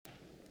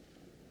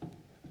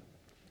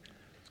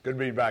Good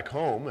to be back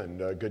home, and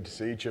good to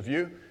see each of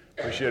you.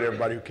 Appreciate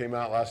everybody who came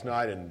out last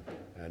night and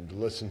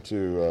listened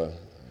to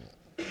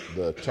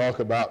the talk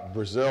about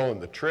Brazil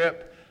and the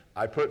trip.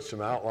 I put some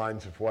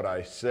outlines of what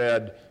I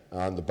said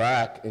on the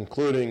back,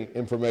 including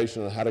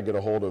information on how to get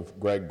a hold of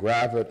Greg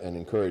Gravitt and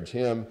encourage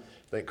him.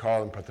 I think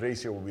Carl and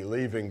Patricia will be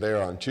leaving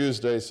there on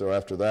Tuesday, so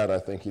after that I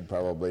think he'd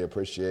probably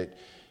appreciate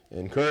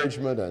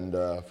encouragement and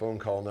a phone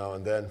call now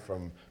and then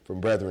from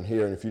brethren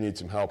here. And if you need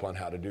some help on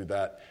how to do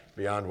that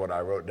beyond what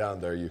I wrote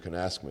down there, you can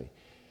ask me.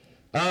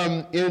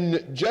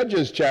 In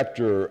Judges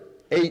chapter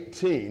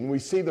 18, we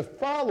see the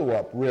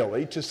follow-up,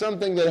 really, to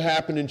something that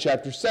happened in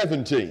chapter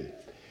 17.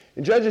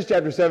 In Judges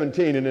chapter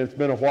 17, and it's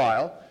been a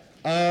while,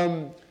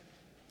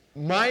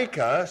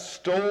 Micah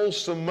stole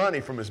some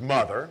money from his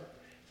mother,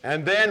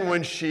 and then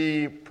when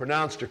she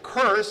pronounced a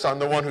curse on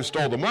the one who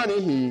stole the money,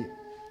 he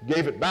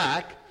gave it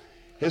back.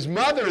 His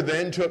mother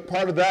then took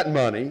part of that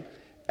money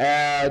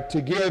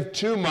to give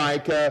to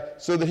Micah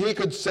so that he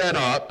could set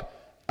up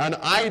an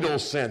idol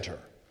center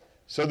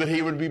so that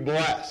he would be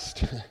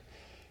blessed.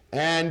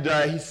 And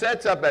he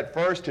sets up at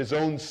first his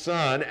own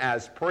son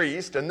as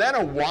priest, and then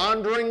a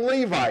wandering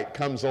Levite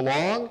comes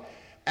along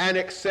and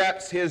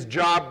accepts his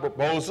job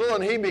proposal,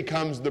 and he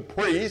becomes the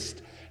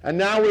priest. And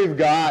now we've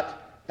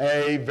got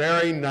a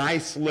very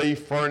nicely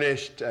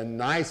furnished and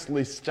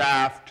nicely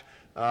staffed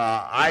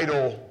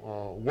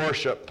idol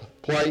worship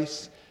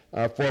place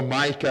for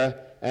Micah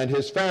and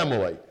his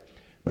family.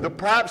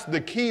 Perhaps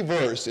the key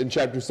verse in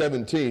chapter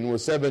 17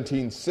 was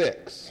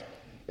 17:6.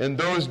 In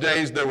those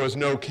days there was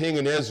no king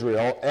in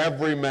Israel.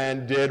 Every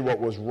man did what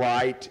was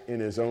right in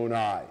his own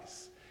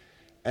eyes.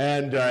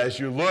 And as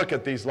you look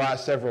at these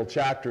last several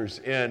chapters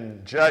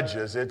in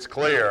Judges, it's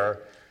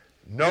clear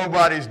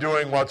nobody's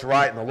doing what's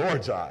right in the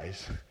Lord's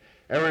eyes.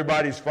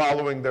 Everybody's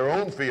following their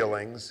own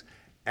feelings,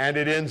 and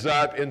it ends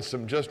up in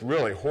some just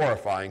really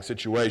horrifying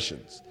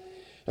situations.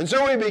 And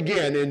so we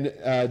begin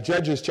in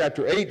Judges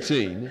chapter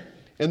 18.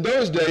 In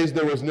those days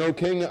there was no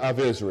king of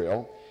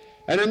Israel,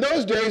 and in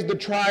those days the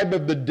tribe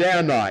of the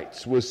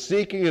Danites was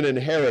seeking an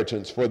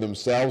inheritance for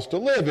themselves to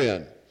live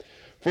in.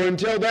 For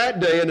until that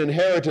day an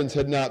inheritance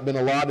had not been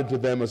allotted to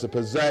them as a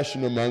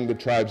possession among the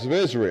tribes of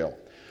Israel.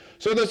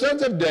 So the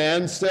sons of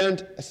Dan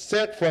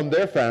sent from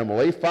their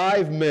family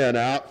 5 men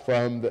out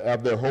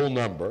of their whole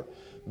number,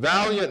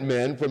 valiant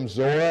men from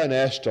Zorah and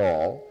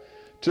Eshtaol,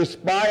 to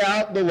spy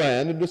out the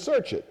land and to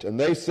search it. And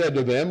they said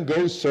to them,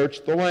 "Go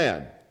search the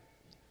land."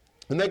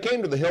 And they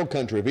came to the hill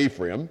country of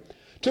Ephraim,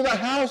 to the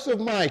house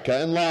of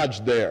Micah, and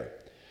lodged there.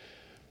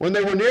 When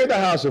they were near the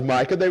house of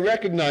Micah, they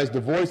recognized the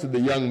voice of the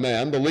young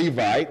man, the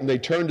Levite, and they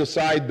turned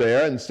aside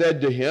there and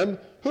said to him,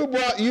 "Who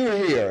brought you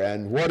here?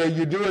 And what are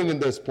you doing in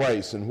this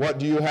place? And what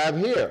do you have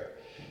here?"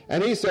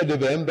 And he said to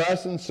them,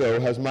 "Thus and so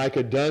has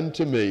Micah done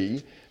to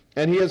me,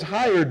 and he has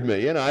hired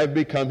me, and I have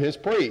become his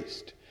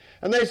priest."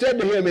 And they said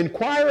to him,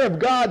 "Inquire of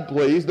God,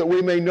 please, that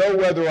we may know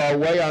whether our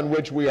way on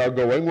which we are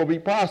going will be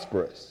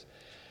prosperous."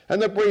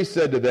 And the priest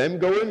said to them,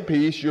 "Go in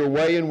peace, your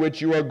way in which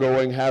you are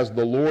going has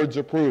the Lord's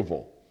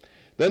approval."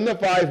 Then the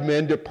 5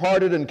 men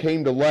departed and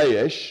came to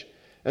Laish,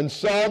 and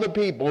saw the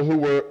people who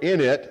were in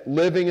it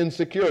living in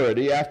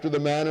security after the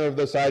manner of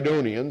the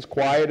Sidonians,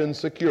 quiet and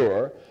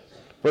secure,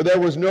 for there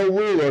was no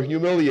ruler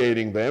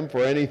humiliating them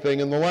for anything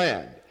in the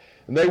land.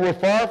 And they were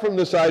far from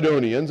the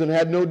Sidonians and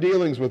had no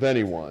dealings with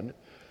anyone.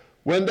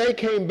 When they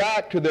came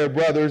back to their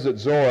brothers at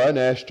Zorah and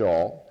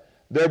Eshtaol,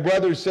 their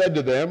brothers said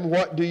to them,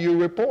 "What do you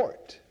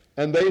report?"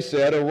 And they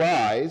said,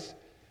 "Arise,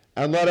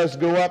 and let us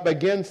go up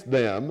against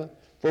them,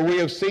 for we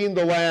have seen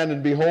the land,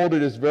 and behold,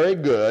 it is very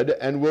good.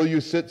 And will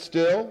you sit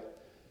still?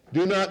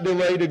 Do not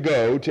delay to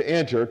go, to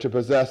enter, to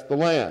possess the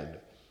land.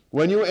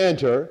 When you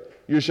enter,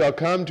 you shall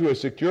come to a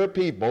secure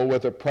people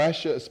with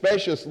a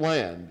spacious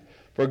land,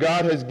 for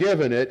God has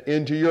given it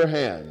into your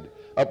hand,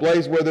 a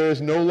place where there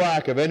is no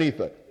lack of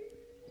anything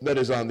that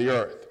is on the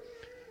earth."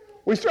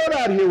 We start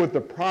out here with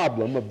the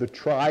problem of the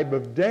tribe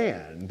of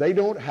Dan. They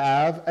don't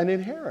have an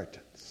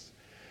inheritance.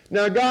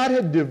 Now, God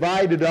had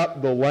divided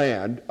up the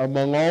land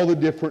among all the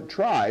different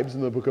tribes in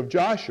the book of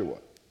Joshua.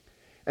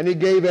 And he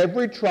gave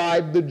every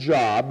tribe the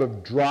job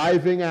of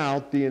driving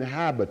out the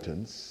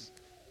inhabitants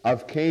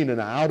of Canaan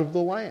out of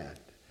the land.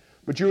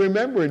 But you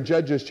remember in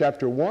Judges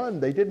chapter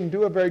 1, they didn't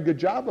do a very good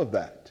job of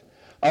that.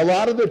 A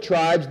lot of the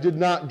tribes did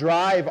not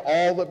drive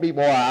all the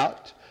people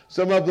out.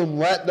 Some of them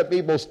let the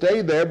people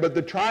stay there, but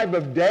the tribe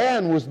of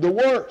Dan was the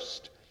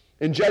worst.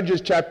 In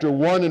Judges chapter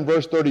 1 and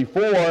verse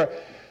 34,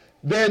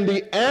 "Then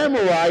the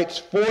Amorites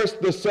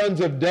forced the sons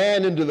of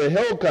Dan into the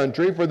hill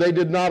country, for they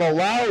did not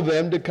allow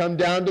them to come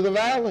down to the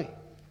valley."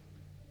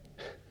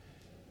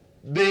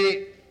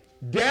 The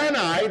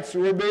Danites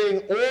were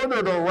being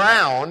ordered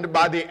around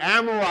by the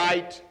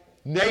Amorite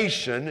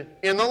nation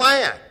in the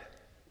land.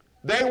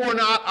 They were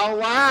not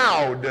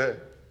allowed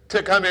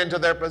to come into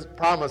their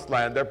promised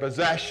land, their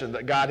possession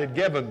that God had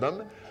given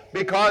them,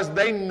 because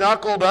they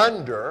knuckled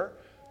under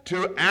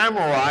to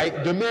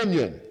Amorite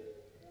dominion.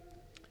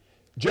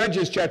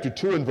 Judges chapter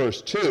 2 and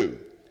verse 2.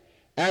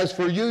 As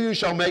for you, you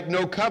shall make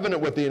no covenant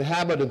with the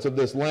inhabitants of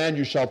this land.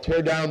 You shall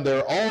tear down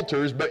their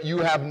altars, but you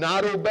have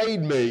not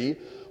obeyed me.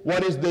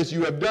 What is this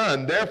you have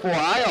done? Therefore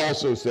I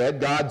also said,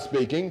 God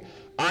speaking,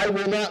 I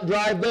will not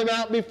drive them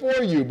out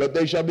before you, but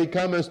they shall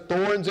become as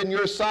thorns in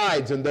your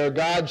sides, and their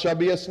God shall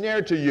be a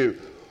snare to you.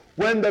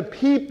 When the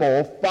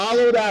people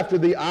followed after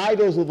the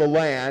idols of the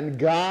land,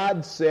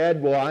 God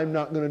said, well, I'm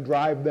not going to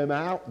drive them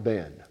out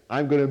then.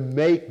 I'm going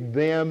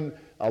to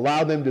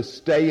allow them to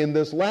stay in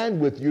this land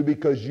with you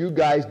because you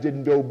guys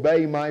didn't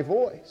obey my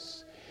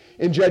voice.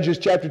 In Judges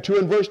chapter 2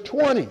 and verse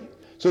 20,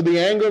 so the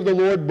anger of the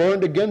Lord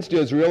burned against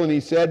Israel, and he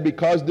said,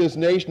 because this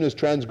nation has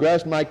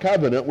transgressed my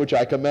covenant, which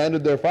I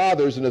commanded their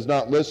fathers, and has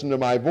not listened to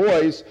my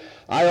voice,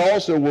 I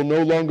also will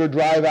no longer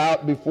drive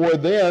out before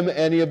them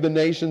any of the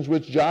nations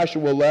which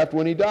Joshua left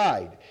when he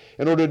died,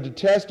 in order to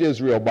test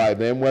Israel by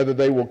them, whether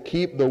they will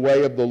keep the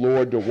way of the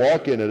Lord to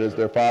walk in it as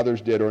their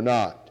fathers did or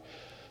not.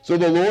 So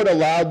the Lord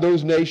allowed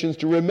those nations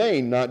to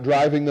remain, not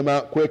driving them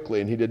out quickly,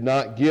 and he did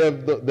not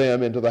give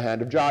them into the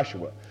hand of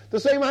Joshua.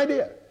 The same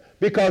idea.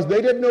 Because they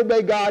didn't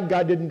obey God,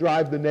 God didn't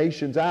drive the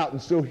nations out.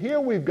 And so here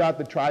we've got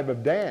the tribe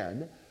of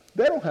Dan.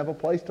 They don't have a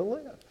place to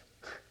live.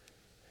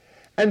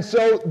 And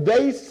so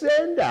they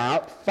send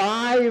out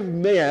 5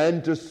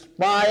 men to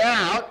spy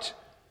out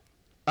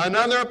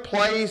another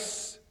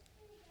place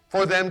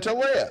for them to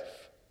live.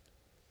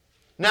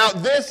 Now,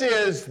 this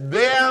is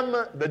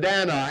them, the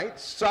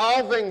Danites,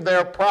 solving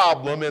their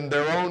problem in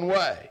their own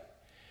way.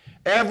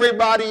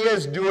 Everybody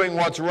is doing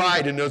what's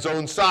right in his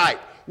own sight.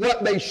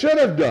 What they should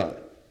have done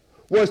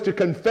was to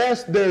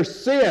confess their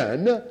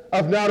sin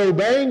of not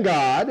obeying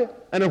God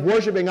and of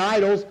worshiping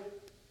idols,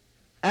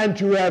 and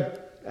to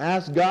have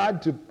asked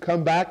God to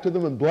come back to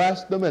them and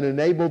bless them and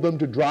enable them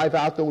to drive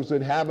out those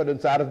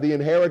inhabitants out of the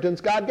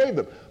inheritance God gave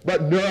them.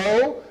 But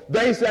no,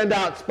 they send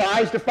out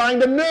spies to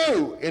find a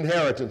new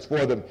inheritance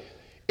for them.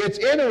 It's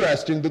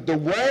interesting that the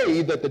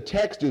way that the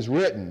text is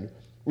written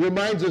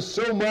reminds us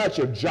so much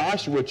of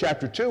Joshua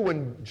chapter 2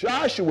 when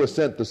Joshua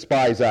sent the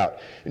spies out.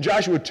 In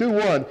Joshua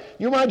 2:1,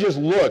 you might just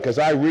look as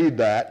I read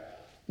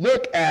that,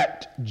 look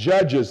at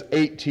Judges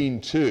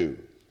 18:2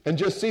 and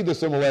just see the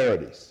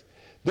similarities.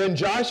 Then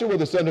Joshua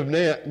the son of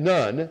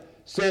Nun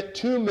sent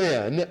 2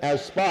 men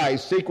as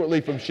spies secretly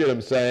from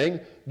Shittim,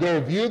 saying,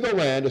 go view the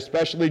land,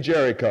 especially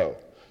Jericho.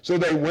 So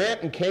they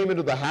went and came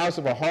into the house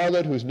of a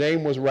harlot whose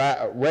name was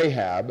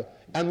Rahab,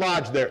 and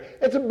lodged there.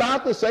 It's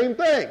about the same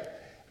thing.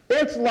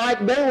 It's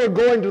like they were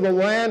going to the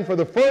land for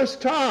the first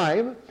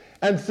time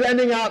and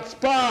sending out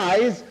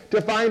spies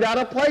to find out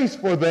a place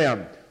for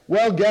them.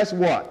 Well, guess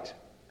what?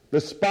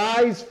 The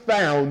spies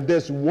found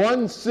this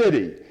one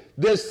city,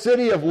 this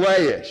city of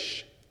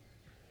Laish,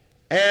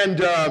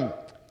 and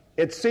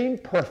it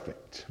seemed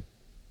perfect.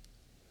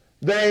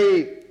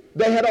 They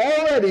had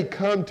already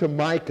come to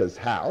Micah's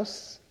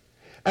house,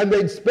 and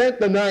they'd spent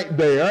the night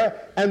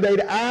there, and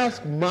they'd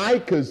asked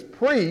Micah's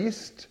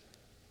priest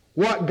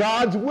what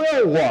God's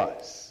will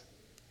was.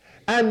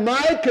 And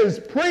Micah's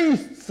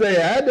priest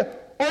said,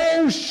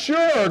 oh,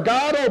 sure,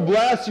 God will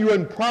bless you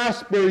and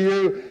prosper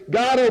you.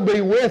 God will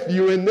be with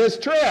you in this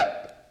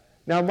trip.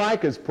 Now,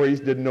 Micah's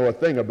priest didn't know a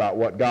thing about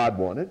what God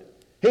wanted.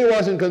 He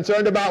wasn't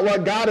concerned about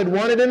what God had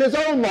wanted in his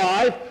own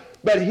life,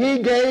 but he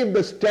gave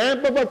the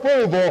stamp of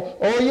approval.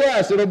 Oh,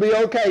 yes, it'll be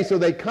okay. So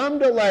they come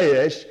to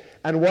Laish,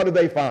 and what do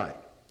they find?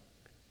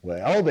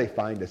 Well, they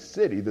find a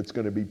city that's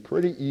going to be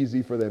pretty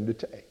easy for them to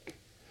take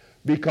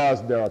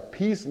because they're a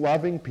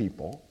peace-loving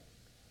people,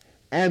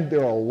 and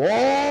they're a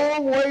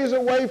long ways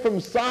away from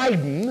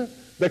Sidon,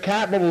 the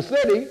capital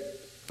city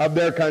of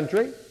their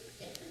country,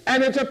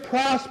 and it's a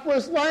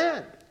prosperous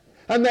land.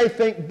 And they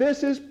think,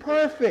 this is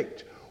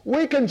perfect.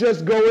 We can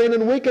just go in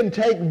and we can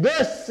take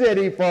this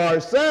city for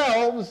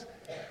ourselves,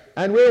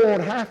 and we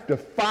won't have to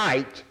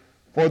fight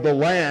for the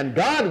land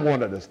God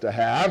wanted us to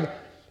have.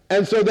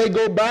 And so they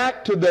go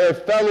back to their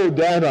fellow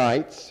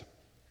Danites.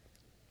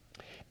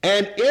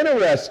 And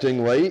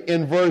interestingly,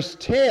 in verse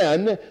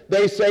 10,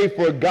 they say,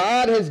 for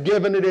God has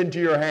given it into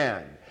your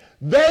hand.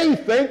 They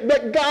think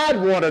that God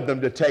wanted them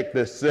to take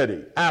this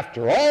city.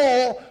 After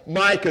all,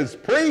 Micah's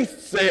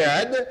priest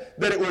said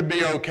that it would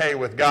be okay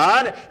with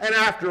God. And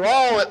after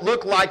all, it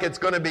looked like it's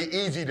going to be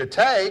easy to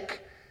take.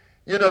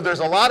 You know, there's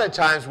a lot of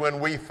times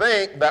when we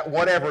think that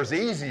whatever's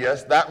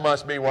easiest, that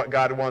must be what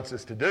God wants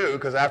us to do.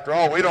 Because after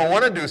all, we don't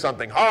want to do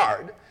something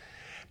hard.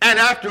 And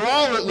after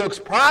all, it looks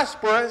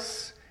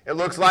prosperous. It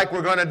looks like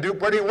we're going to do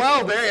pretty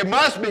well there. It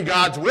must be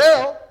God's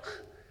will.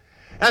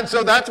 And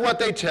so that's what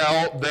they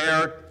tell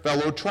their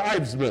fellow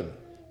tribesmen.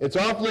 It's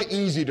awfully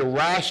easy to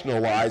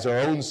rationalize our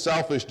own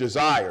selfish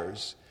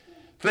desires,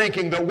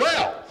 thinking that,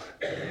 well,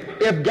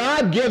 if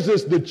God gives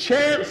us the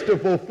chance to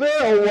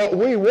fulfill what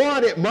we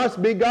want, it must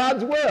be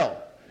God's will.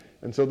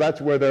 And so that's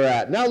where they're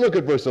at. Now look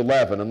at verse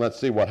 11 and let's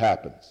see what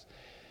happens.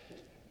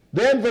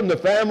 Then from the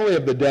family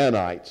of the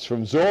Danites,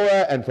 from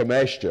Zorah and from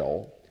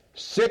Eshtaol,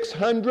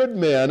 600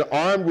 men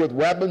armed with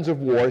weapons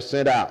of war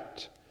sent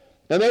out.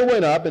 And they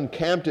went up and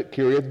camped at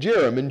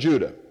Kiriath-Jearim in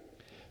Judah.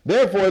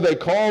 Therefore they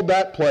called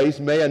that place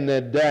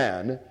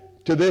Mahaneh-dan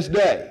to this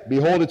day.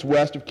 Behold, it's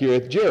west of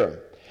Kiriath-Jearim.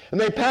 And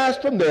they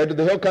passed from there to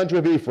the hill country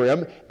of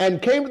Ephraim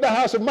and came to the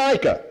house of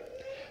Micah.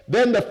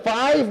 Then the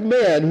 5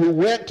 men who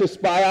went to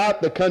spy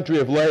out the country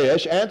of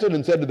Laish answered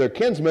and said to their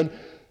kinsmen,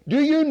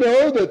 do you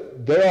know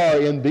that there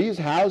are in these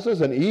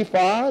houses an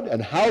ephod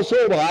and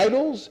household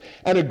idols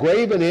and a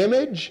graven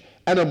image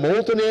and a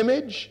molten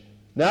image?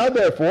 Now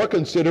therefore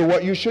consider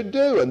what you should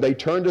do. And they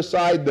turned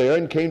aside there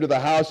and came to the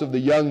house of the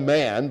young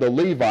man, the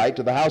Levite,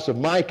 to the house of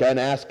Micah, and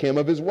asked him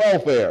of his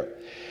welfare.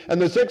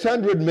 And the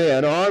 600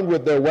 men, armed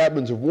with their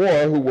weapons of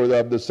war, who were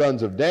of the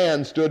sons of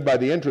Dan, stood by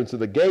the entrance of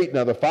the gate.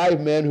 Now the 5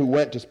 men who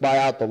went to spy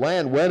out the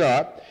land went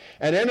up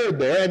and entered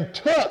there and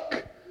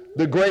took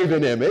the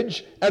graven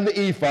image and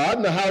the ephod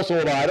and the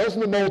household idols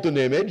and the molten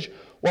image,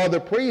 while the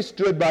priest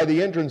stood by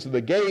the entrance of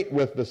the gate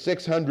with the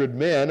 600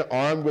 men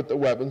armed with the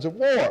weapons of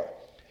war.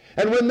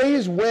 And when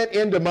these went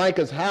into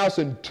Micah's house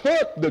and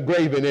took the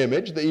graven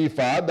image, the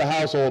ephod, the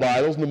household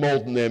idols, and the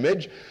molten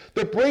image,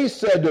 the priest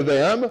said to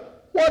them,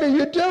 what are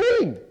you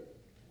doing?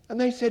 And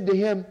they said to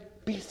him,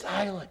 be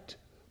silent.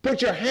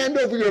 Put your hand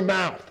over your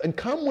mouth and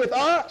come with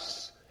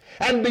us,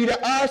 and be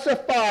to us a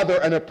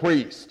father and a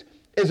priest.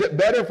 Is it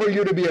better for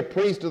you to be a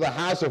priest to the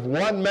house of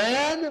one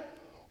man,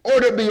 or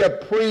to be a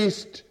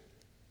priest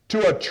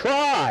to a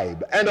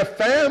tribe and a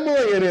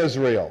family in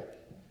Israel?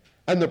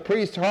 And the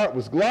priest's heart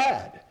was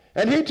glad.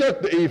 And he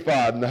took the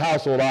ephod and the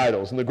household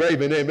idols and the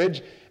graven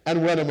image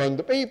and went among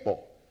the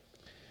people.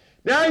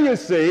 Now you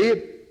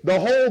see, the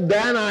whole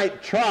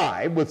Danite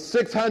tribe with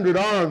 600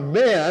 armed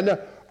men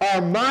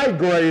are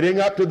migrating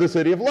up to the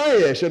city of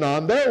Laish. And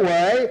on their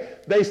way,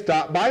 they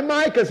stop by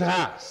Micah's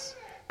house.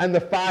 And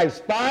the 5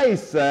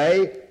 spies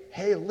say,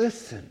 hey,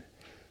 listen,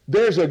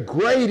 there's a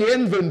great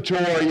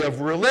inventory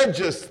of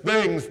religious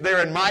things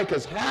there in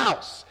Micah's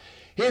house.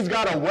 He's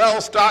got a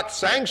well-stocked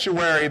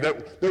sanctuary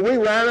that we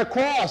ran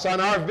across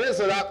on our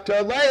visit up to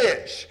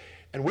Laish.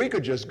 And we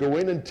could just go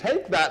in and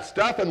take that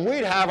stuff and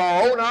we'd have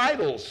our own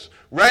idols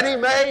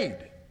ready-made.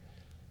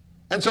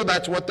 And so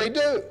that's what they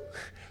do.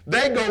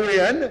 They go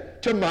in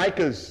to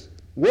Micah's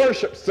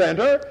worship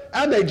center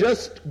and they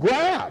just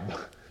grab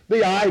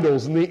the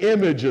idols and the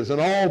images and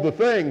all the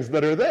things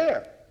that are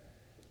there.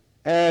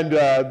 And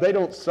they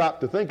don't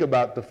stop to think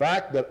about the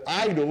fact that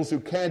idols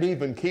who can't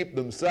even keep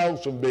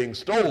themselves from being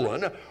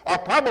stolen are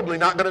probably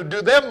not going to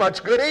do them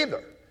much good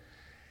either.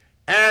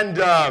 And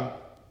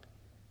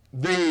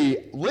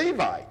the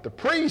Levite, the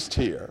priest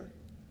here,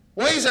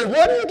 well, he said,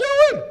 what are you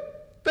doing?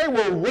 They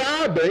were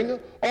robbing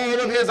all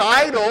of his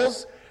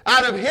idols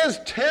out of his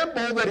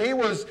temple that he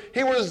was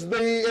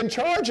in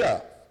charge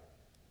of.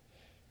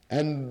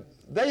 And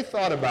they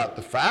thought about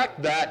the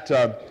fact that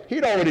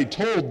he'd already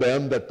told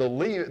them that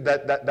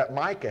that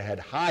Micah had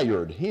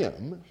hired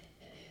him.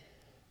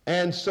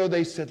 And so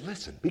they said,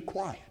 listen, be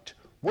quiet.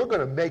 We're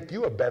going to make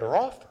you a better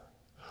offer.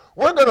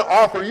 We're going to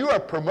offer you a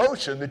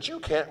promotion that you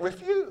can't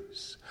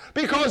refuse.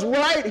 Because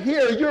right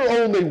here, you're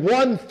only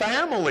one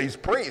family's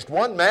priest,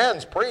 one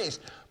man's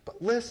priest.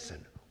 But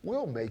listen,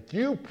 we'll make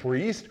you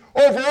priest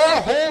over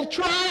our whole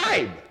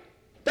tribe.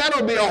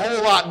 That'll be a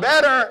whole lot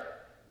better.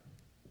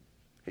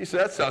 He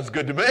said, that sounds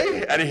good to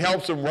me. And he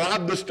helps them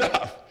rob the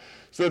stuff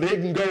so that he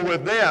can go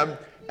with them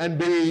and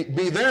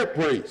be their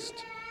priest.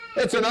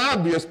 It's an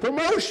obvious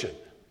promotion.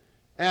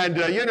 And,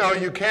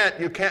 you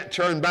can't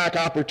turn back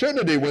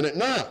opportunity when it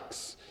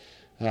knocks.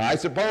 I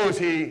suppose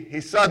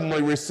he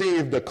suddenly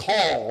received a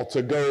call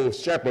to go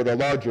shepherd a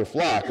larger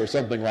flock or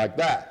something like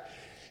that.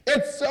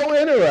 It's so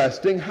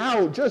interesting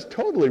how just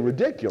totally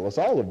ridiculous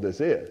all of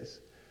this is.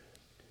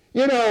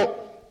 The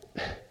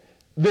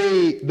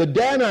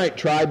Danite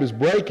tribe is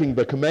breaking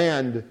the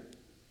command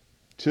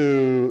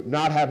to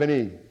not have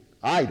any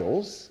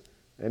idols,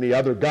 any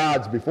other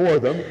gods before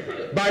them,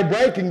 by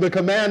breaking the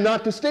command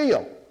not to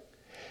steal.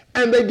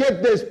 And they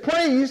get this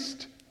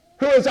priest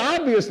who is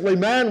obviously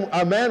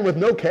a man with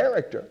no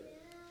character.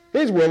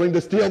 He's willing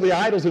to steal the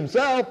idols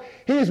himself.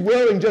 He's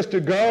willing just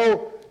to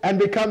go and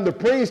become the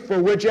priest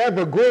for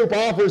whichever group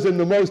offers him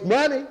the most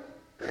money.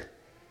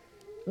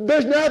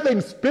 There's nothing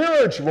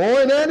spiritual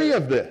in any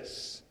of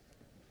this.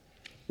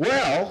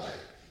 Well,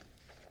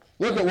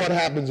 look at what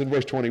happens in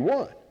verse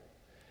 21.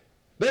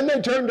 Then they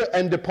turned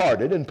and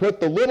departed and put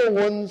the little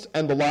ones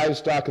and the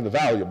livestock and the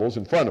valuables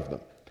in front of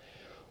them.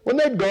 When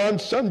they'd gone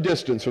some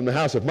distance from the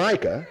house of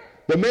Micah,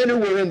 the men who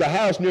were in the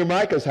house near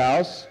Micah's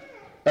house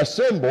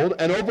assembled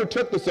and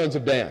overtook the sons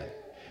of Dan.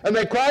 And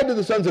they cried to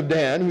the sons of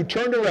Dan, who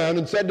turned around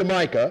and said to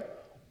Micah,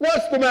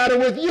 what's the matter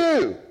with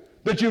you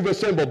that you've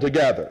assembled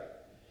together?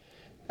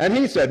 And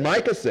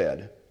Micah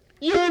said,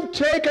 you've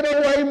taken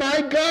away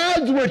my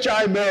gods which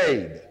I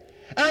made,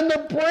 and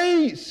the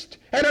priest,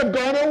 and have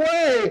gone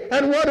away,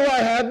 and what do I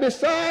have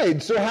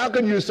besides? So how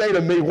can you say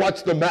to me,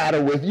 what's the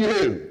matter with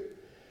you?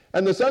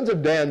 And the sons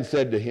of Dan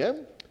said to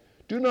him,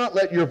 do not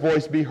let your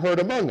voice be heard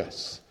among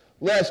us,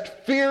 lest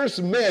fierce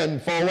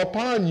men fall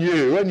upon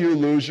you, and you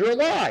lose your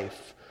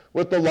life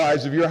with the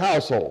lives of your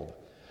household.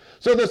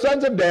 So the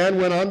sons of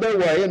Dan went on their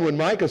way, and when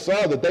Micah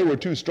saw that they were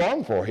too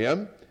strong for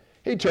him,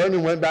 he turned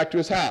and went back to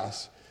his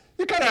house.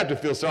 You kind of have to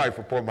feel sorry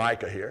for poor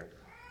Micah here.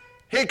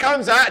 he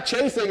comes out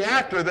chasing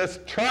after this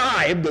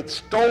tribe that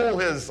stole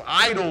his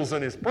idols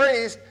and his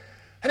priests,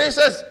 and he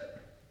says,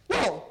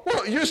 well,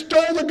 you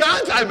stole the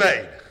gods I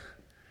made.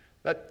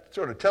 That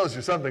sort of tells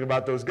you something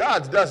about those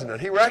gods, doesn't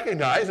it? He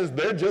recognizes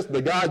they're just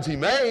the gods he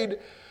made,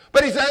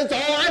 but he says, it's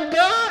all I've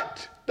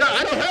got.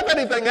 I don't have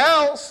anything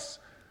else,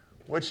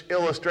 which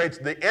illustrates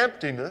the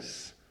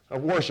emptiness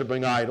of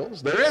worshiping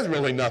idols. There is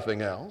really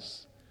nothing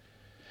else.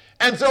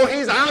 And so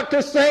he's out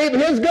to save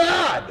his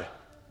God.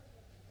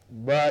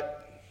 But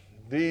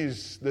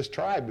this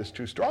tribe is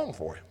too strong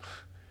for him.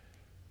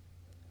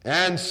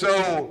 And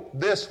so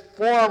this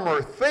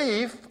former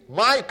thief,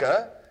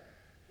 Micah,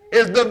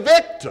 is the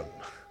victim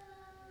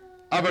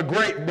of a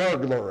great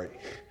burglary.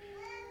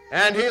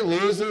 And he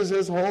loses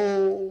his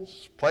whole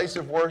place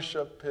of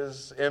worship,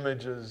 his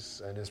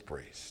images, and his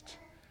priest.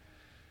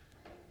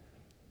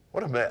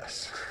 What a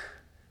mess.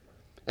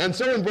 And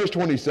so in verse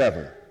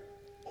 27,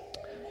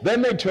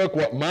 then they took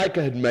what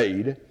Micah had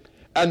made,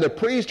 and the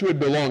priest who had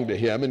belonged to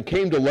him, and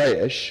came to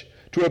Laish,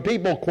 to a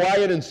people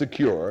quiet and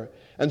secure,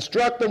 and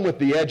struck them with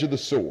the edge of the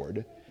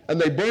sword,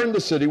 and they burned the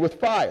city with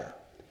fire.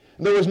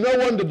 And there was no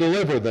one to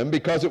deliver them,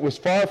 because it was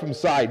far from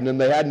Sidon, and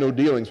they had no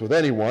dealings with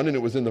anyone, and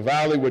it was in the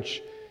valley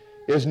which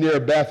is near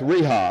Beth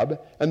Rehob,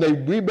 and they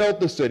rebuilt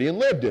the city and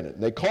lived in it.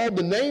 And they called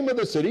the name of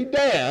the city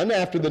Dan,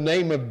 after the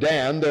name of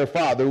Dan, their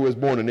father, who was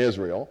born in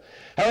Israel.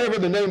 However,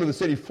 the name of the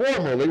city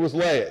formerly was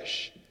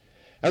Laish.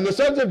 And the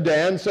sons of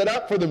Dan set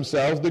up for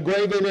themselves the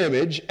graven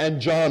image, and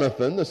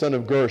Jonathan, the son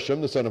of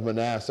Gershom, the son of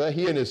Manasseh,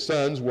 he and his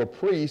sons were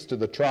priests to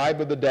the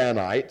tribe of the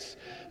Danites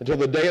until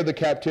the day of the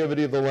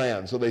captivity of the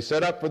land. So they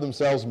set up for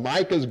themselves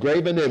Micah's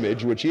graven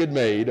image, which he had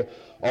made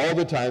all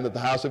the time that the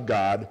house of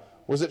God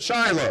was at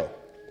Shiloh.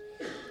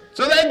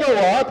 So they go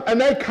up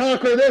and they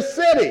conquer this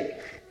city.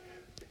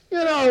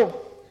 You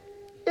know,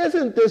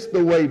 isn't this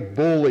the way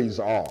bullies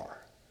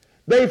are?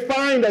 They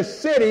find a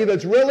city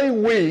that's really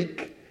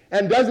weak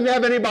and doesn't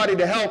have anybody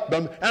to help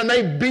them, and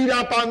they beat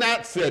up on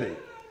that city.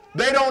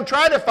 They don't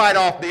try to fight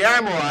off the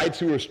Amorites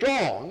who are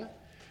strong.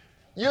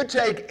 You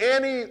take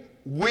any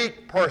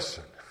weak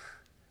person,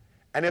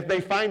 and if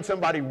they find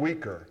somebody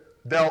weaker,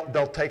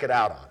 they'll take it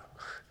out on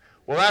them.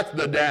 Well, that's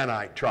the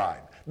Danite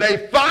tribe.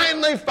 They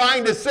finally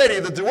find a city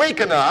that's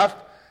weak enough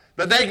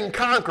that they can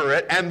conquer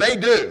it, and they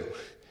do.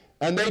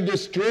 And they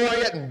destroy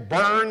it and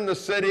burn the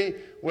city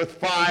with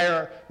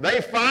fire. They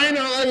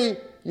finally,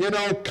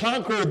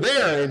 conquer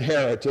their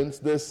inheritance,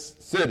 this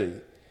city.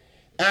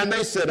 And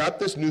they set up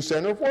this new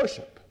center of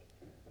worship.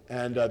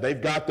 And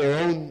they've got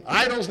their own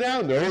idols now,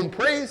 and their own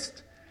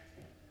priest.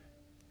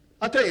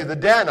 I'll tell you, the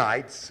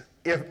Danites,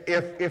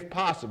 if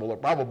possible, are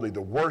probably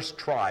the worst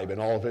tribe in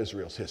all of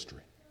Israel's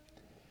history.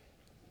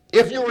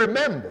 If you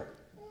remember,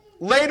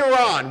 later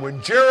on,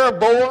 when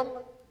Jeroboam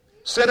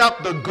set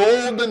up the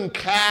golden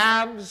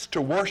calves to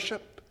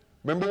worship,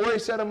 remember where he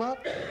set them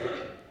up?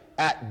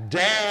 At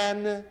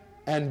Dan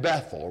and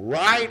Bethel,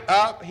 right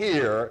up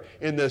here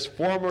in this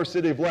former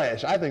city of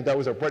Laish. I think that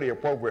was a pretty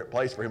appropriate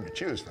place for him to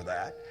choose for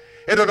that.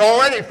 It had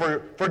already,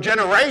 for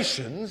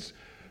generations,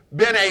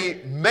 been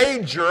a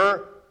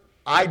major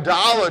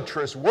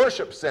idolatrous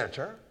worship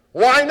center.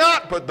 Why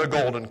not put the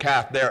golden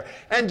calf there?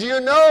 And do you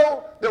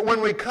know that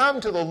when we come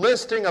to the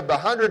listing of the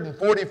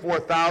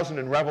 144,000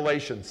 in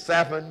Revelation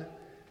 7,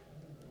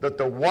 that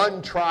the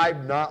one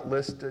tribe not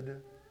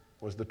listed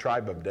was the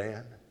tribe of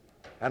Dan?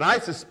 And I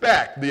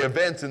suspect the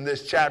events in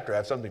this chapter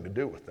have something to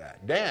do with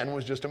that. Dan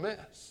was just a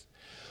mess.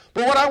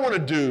 But what I want to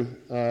do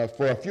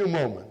for a few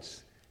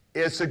moments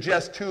is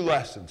suggest two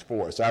lessons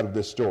for us out of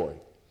this story.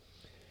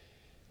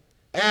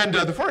 And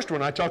the first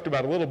one I talked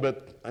about a little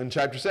bit in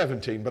chapter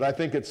 17, but I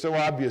think it's so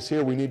obvious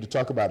here we need to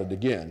talk about it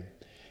again.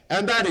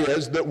 And that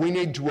is that we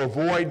need to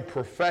avoid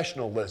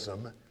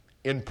professionalism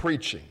in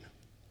preaching.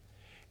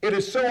 It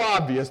is so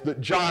obvious that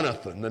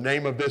Jonathan, the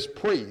name of this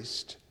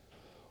priest,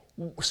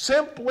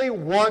 simply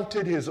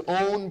wanted his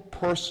own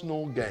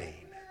personal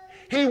gain.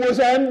 He was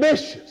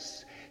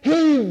ambitious.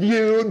 He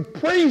viewed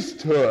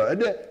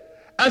priesthood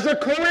as a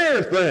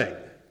career thing.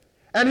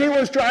 And he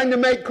was trying to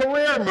make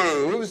career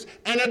moves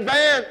and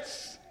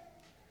advance.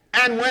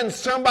 And when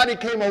somebody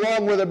came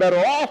along with a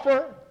better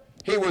offer,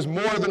 he was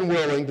more than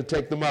willing to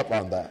take them up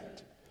on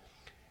that.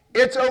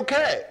 It's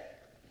okay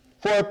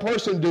for a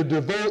person to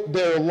devote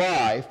their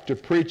life to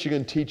preaching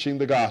and teaching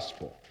the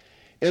gospel.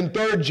 In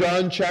 3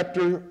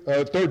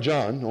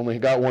 John, only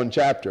got one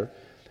chapter,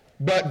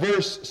 but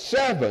verse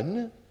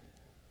 7,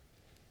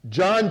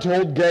 John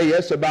told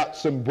Gaius about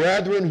some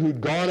brethren who'd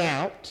gone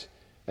out,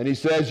 and he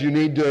says you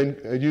need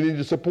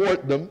to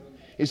support them.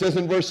 He says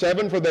in verse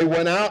 7, for they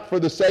went out for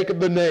the sake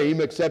of the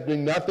name,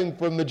 accepting nothing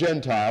from the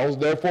Gentiles.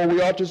 Therefore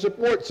we ought to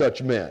support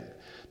such men,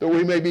 that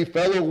we may be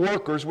fellow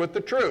workers with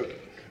the truth.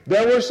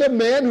 There were some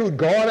men who'd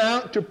gone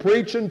out to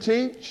preach and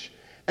teach,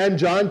 and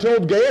John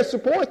told Gaius,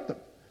 support them.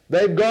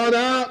 They've gone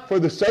out for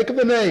the sake of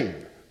the name,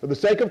 for the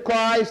sake of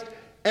Christ,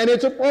 and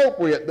it's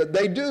appropriate that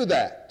they do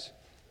that.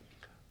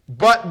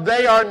 But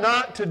they are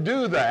not to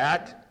do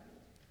that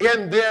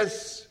in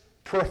this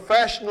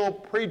professional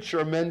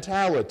preacher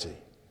mentality.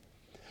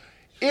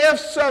 If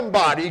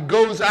somebody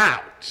goes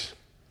out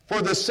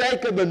for the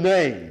sake of the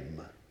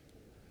name,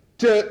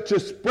 to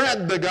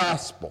spread the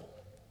gospel,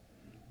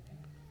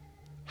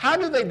 how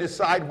do they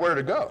decide where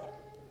to go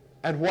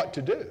and what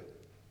to do?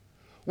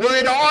 Well,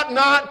 it ought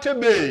not to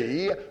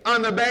be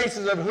on the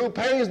basis of who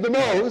pays the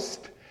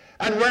most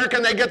and where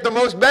can they get the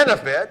most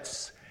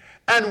benefits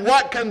and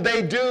what can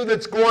they do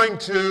that's going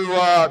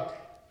to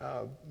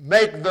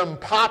make them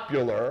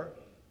popular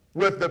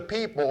with the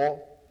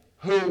people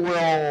who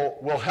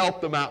will help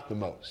them out the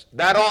most.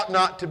 That ought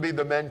not to be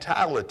the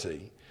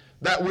mentality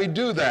that we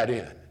do that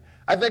in.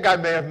 I think I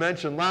may have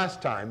mentioned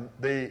last time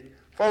the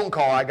phone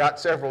call I got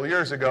several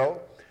years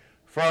ago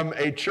from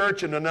a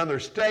church in another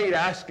state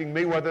asking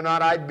me whether or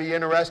not I'd be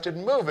interested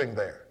in moving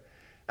there.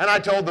 And I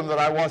told them that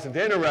I wasn't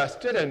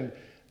interested, and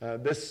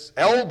this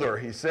elder,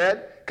 he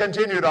said,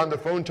 continued on the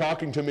phone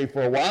talking to me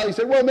for a while. He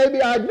said, well,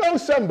 maybe I'd know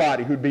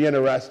somebody who'd be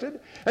interested.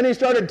 And he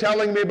started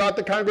telling me about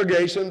the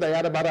congregation. They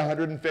had about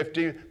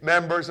 150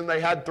 members, and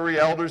they had 3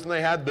 elders, and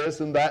they had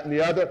this and that and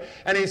the other.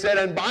 And he said,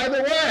 and by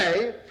the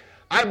way,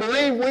 I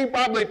believe we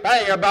probably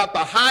pay about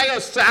the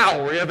highest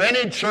salary of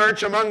any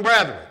church among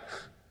brethren.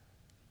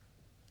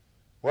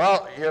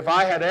 Well, if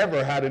I had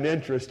ever had an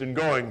interest in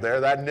going there,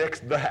 that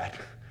nixed that.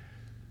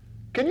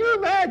 Can you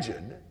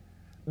imagine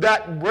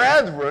that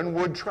brethren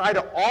would try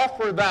to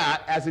offer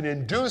that as an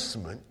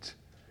inducement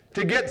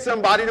to get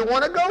somebody to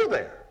want to go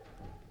there?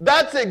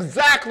 That's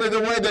exactly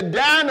the way the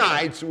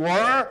Danites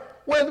were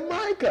with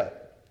Micah,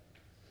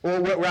 or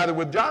rather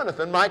with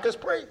Jonathan, Micah's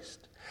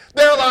priest.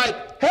 They're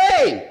like,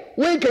 hey,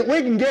 we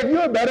can give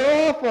you a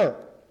better offer.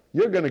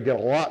 You're going to get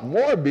a lot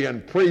more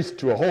being priest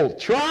to a whole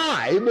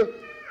tribe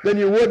than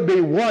you would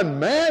be one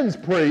man's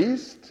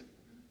priest.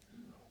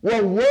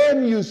 Well,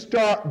 when you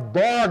start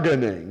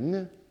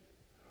bargaining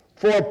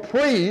for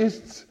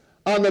priests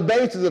on the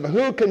basis of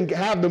who can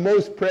have the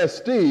most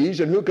prestige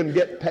and who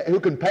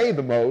can pay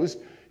the most,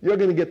 you're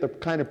going to get the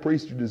kind of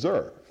priest you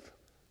deserve.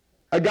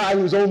 A guy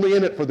who's only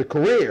in it for the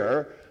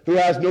career, who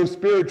has no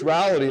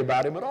spirituality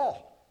about him at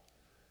all.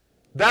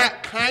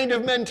 That kind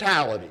of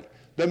mentality,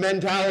 the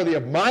mentality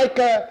of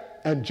Micah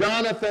and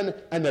Jonathan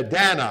and the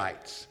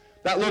Danites,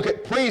 that look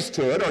at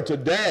priesthood, or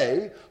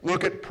today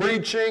look at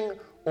preaching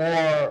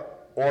or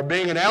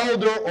being an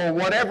elder or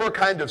whatever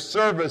kind of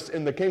service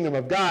in the kingdom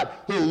of God,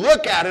 who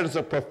look at it as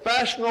a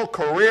professional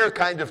career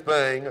kind of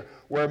thing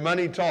where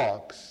money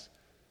talks.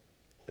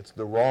 It's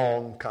the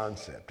wrong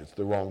concept. It's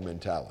the wrong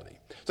mentality.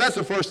 So that's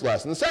the first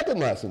lesson. The second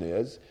lesson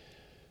is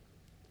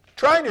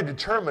trying to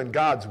determine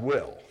God's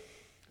will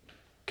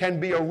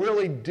can be a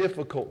really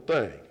difficult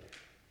thing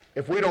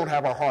if we don't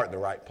have our heart in the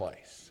right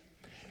place.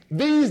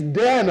 These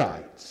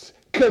Danites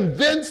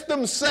convinced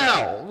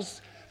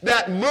themselves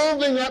that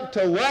moving up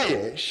to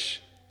Laish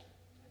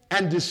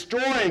and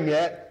destroying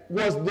it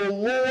was the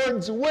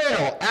Lord's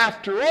will.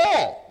 After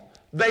all,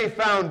 they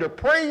found a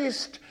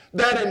priest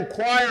that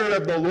inquired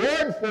of the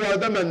Lord for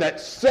them and that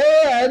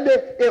said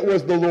it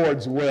was the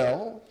Lord's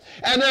will.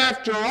 And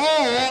after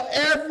all,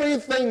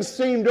 everything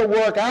seemed to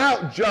work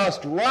out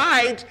just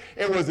right.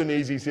 It was an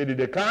easy city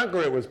to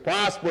conquer. It was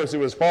prosperous. It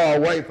was far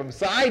away from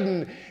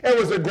Sidon. It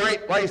was a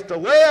great place to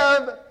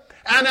live.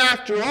 And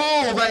after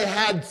all, they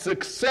had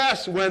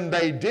success when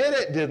they did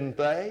it, didn't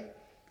they?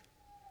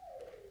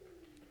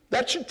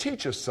 That should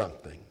teach us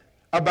something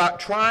about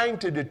trying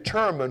to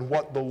determine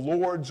what the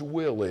Lord's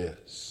will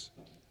is.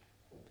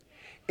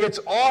 It's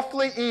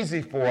awfully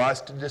easy for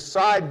us to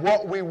decide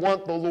what we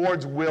want the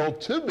Lord's will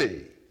to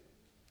be,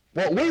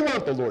 what we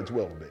want the Lord's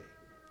will to be.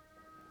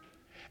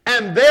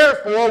 And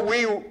therefore,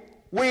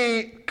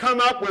 we come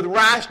up with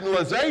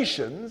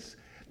rationalizations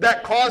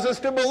that cause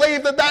us to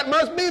believe that that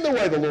must be the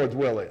way the Lord's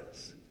will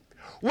is.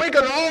 We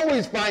can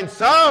always find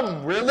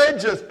some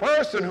religious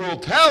person who will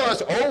tell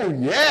us, oh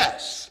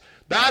yes,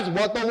 that's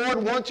what the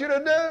Lord wants you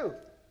to do.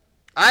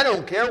 I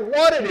don't care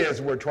what it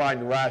is we're trying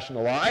to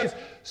rationalize.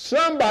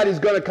 Somebody's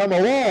going to come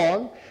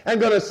along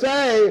and going to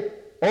say,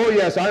 oh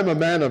yes, I'm a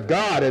man of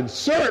God, and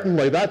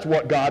certainly that's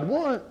what God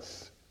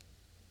wants.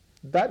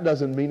 That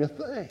doesn't mean a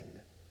thing.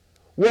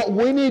 What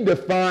we need to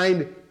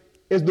find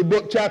is the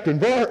book, chapter, and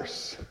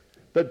verse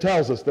that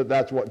tells us that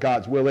that's what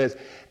God's will is.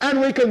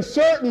 And we can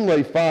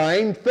certainly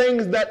find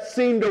things that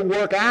seem to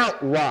work out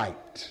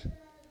right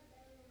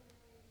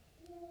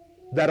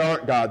that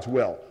aren't God's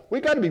will.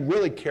 We've got to be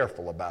really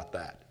careful about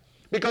that.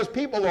 Because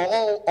people are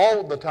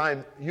all the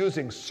time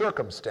using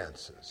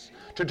circumstances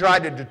to try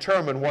to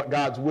determine what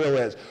God's will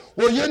is.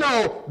 Well, you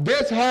know,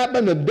 this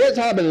happened and this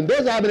happened and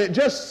this happened. It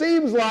just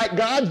seems like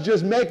God's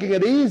just making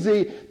it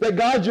easy, that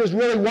God's just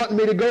really wanting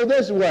me to go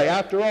this way.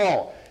 After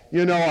all,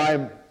 you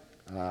know,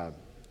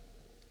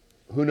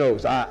 who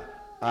knows?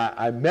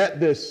 I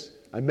met this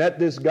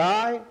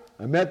guy,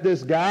 I met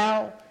this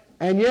gal,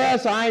 and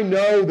yes, I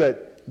know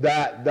that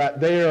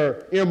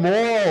they're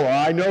immoral, or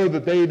I know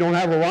that they don't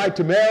have a right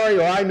to marry,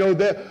 or I know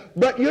that.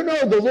 But you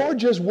know, the Lord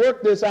just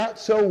worked this out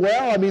so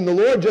well. I mean, the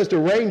Lord just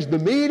arranged the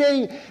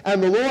meeting,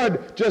 and the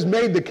Lord just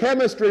made the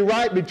chemistry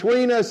right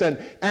between us, and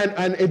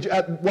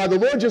while the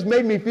Lord just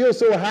made me feel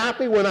so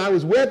happy when I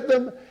was with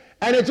them,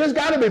 and it's just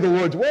got to be the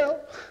Lord's will.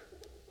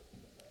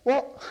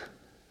 Well,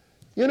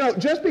 You know,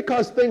 just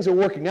because things are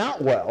working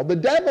out well, the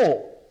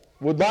devil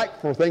would like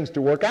for things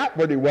to work out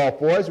pretty well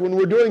for us when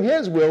we're doing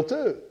his will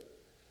too.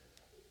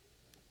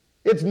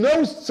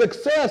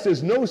 Success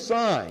is no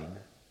sign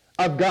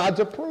of God's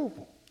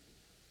approval.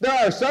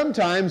 There are some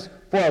times,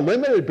 for a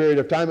limited period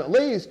of time at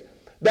least,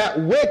 that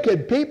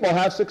wicked people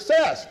have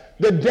success.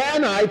 The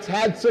Danites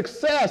had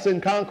success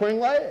in conquering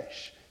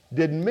Laish.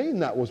 Didn't mean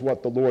that was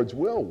what the Lord's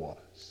will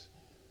was.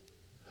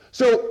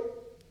 So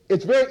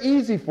it's very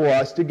easy for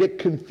us to get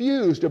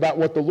confused about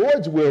what the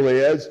Lord's will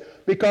is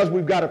because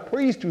we've got a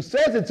priest who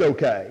says it's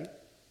okay,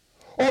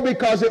 or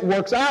because it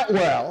works out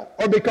well,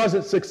 or because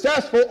it's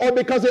successful, or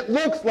because it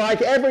looks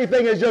like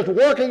everything is just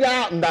working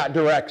out in that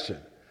direction.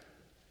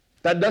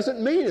 That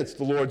doesn't mean it's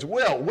the Lord's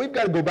will. We've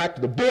got to go back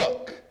to the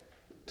book,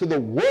 to the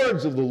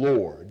words of the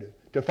Lord,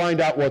 to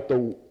find out what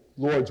the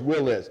Lord's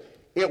will is.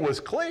 It was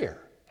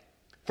clear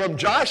from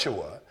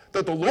Joshua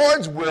that the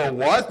Lord's will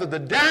was that the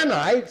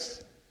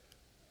Danites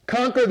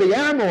conquer the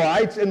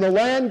Amorites in the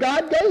land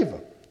God gave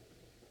them.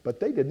 But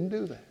they didn't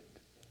do that.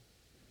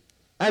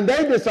 And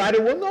they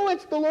decided, well, no,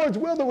 it's the Lord's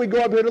will that we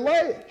go up here to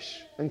Laish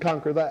and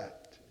conquer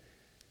that.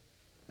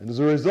 And as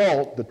a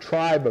result, the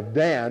tribe of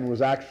Dan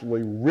was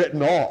actually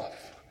written off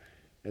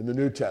in the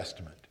New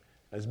Testament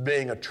as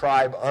being a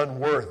tribe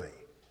unworthy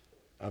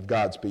of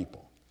God's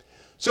people.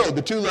 So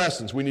the two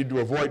lessons: we need to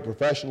avoid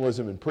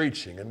professionalism in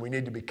preaching, and we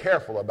need to be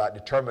careful about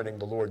determining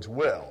the Lord's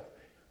will.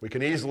 We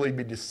can easily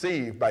be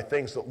deceived by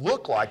things that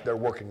look like they're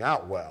working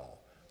out well,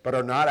 but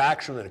are not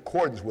actually in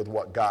accordance with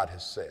what God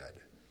has said.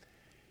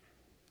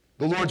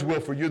 The Lord's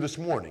will for you this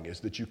morning is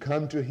that you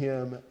come to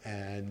him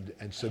and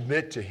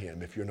submit to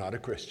him if you're not a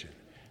Christian.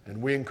 And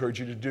we encourage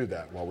you to do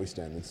that while we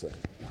stand and sing.